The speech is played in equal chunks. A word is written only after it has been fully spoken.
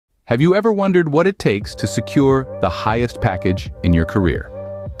Have you ever wondered what it takes to secure the highest package in your career?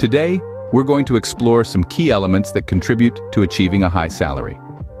 Today, we're going to explore some key elements that contribute to achieving a high salary.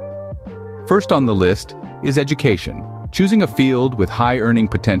 First on the list is education. Choosing a field with high earning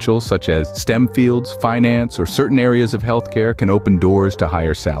potential such as STEM fields, finance, or certain areas of healthcare can open doors to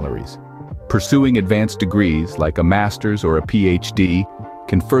higher salaries. Pursuing advanced degrees like a master's or a PhD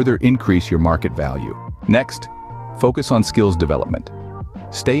can further increase your market value. Next, focus on skills development.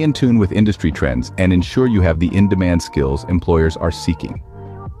 Stay in tune with industry trends and ensure you have the in-demand skills employers are seeking.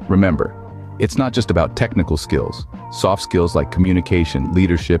 Remember, it's not just about technical skills. Soft skills like communication,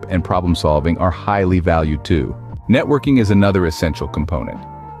 leadership, and problem solving are highly valued too. Networking is another essential component.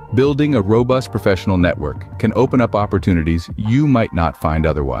 Building a robust professional network can open up opportunities you might not find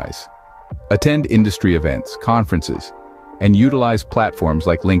otherwise. Attend industry events, conferences, and utilize platforms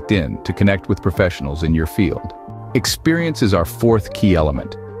like LinkedIn to connect with professionals in your field. Experience is our fourth key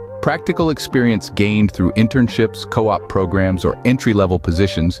element. Practical experience gained through internships, co-op programs, or entry-level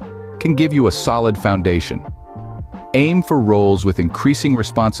positions can give you a solid foundation. Aim for roles with increasing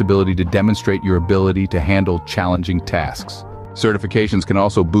responsibility to demonstrate your ability to handle challenging tasks. Certifications can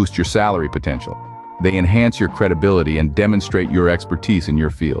also boost your salary potential. They enhance your credibility and demonstrate your expertise in your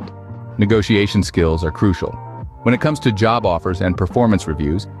field. Negotiation skills are crucial. When it comes to job offers and performance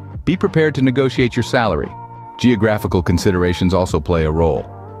reviews, be prepared to negotiate your salary. Geographical considerations also play a role.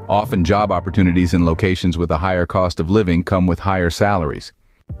 Often job opportunities in locations with a higher cost of living come with higher salaries.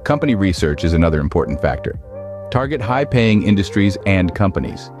 Company research is another important factor. Target high-paying industries and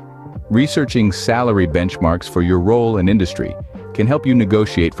companies. Researching salary benchmarks for your role and industry can help you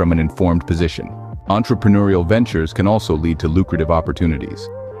negotiate from an informed position. Entrepreneurial ventures can also lead to lucrative opportunities.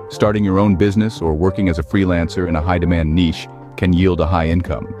 Starting your own business or working as a freelancer in a high-demand niche can yield a high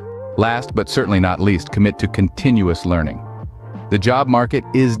income. Last but certainly not least, commit to continuous learning. The job market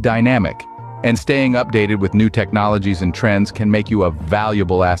is dynamic, and staying updated with new technologies and trends can make you a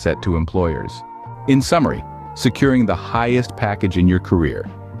valuable asset to employers. In summary, securing the highest package in your career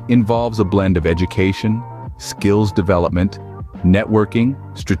involves a blend of education, skills development, networking,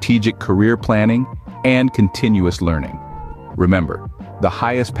 strategic career planning, and continuous learning. Remember, the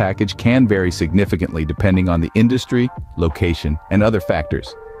highest package can vary significantly depending on the industry, location, and other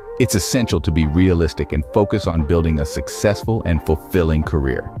factors. It's essential to be realistic and focus on building a successful and fulfilling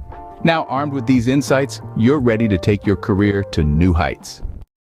career. Now, armed with these insights, you're ready to take your career to new heights.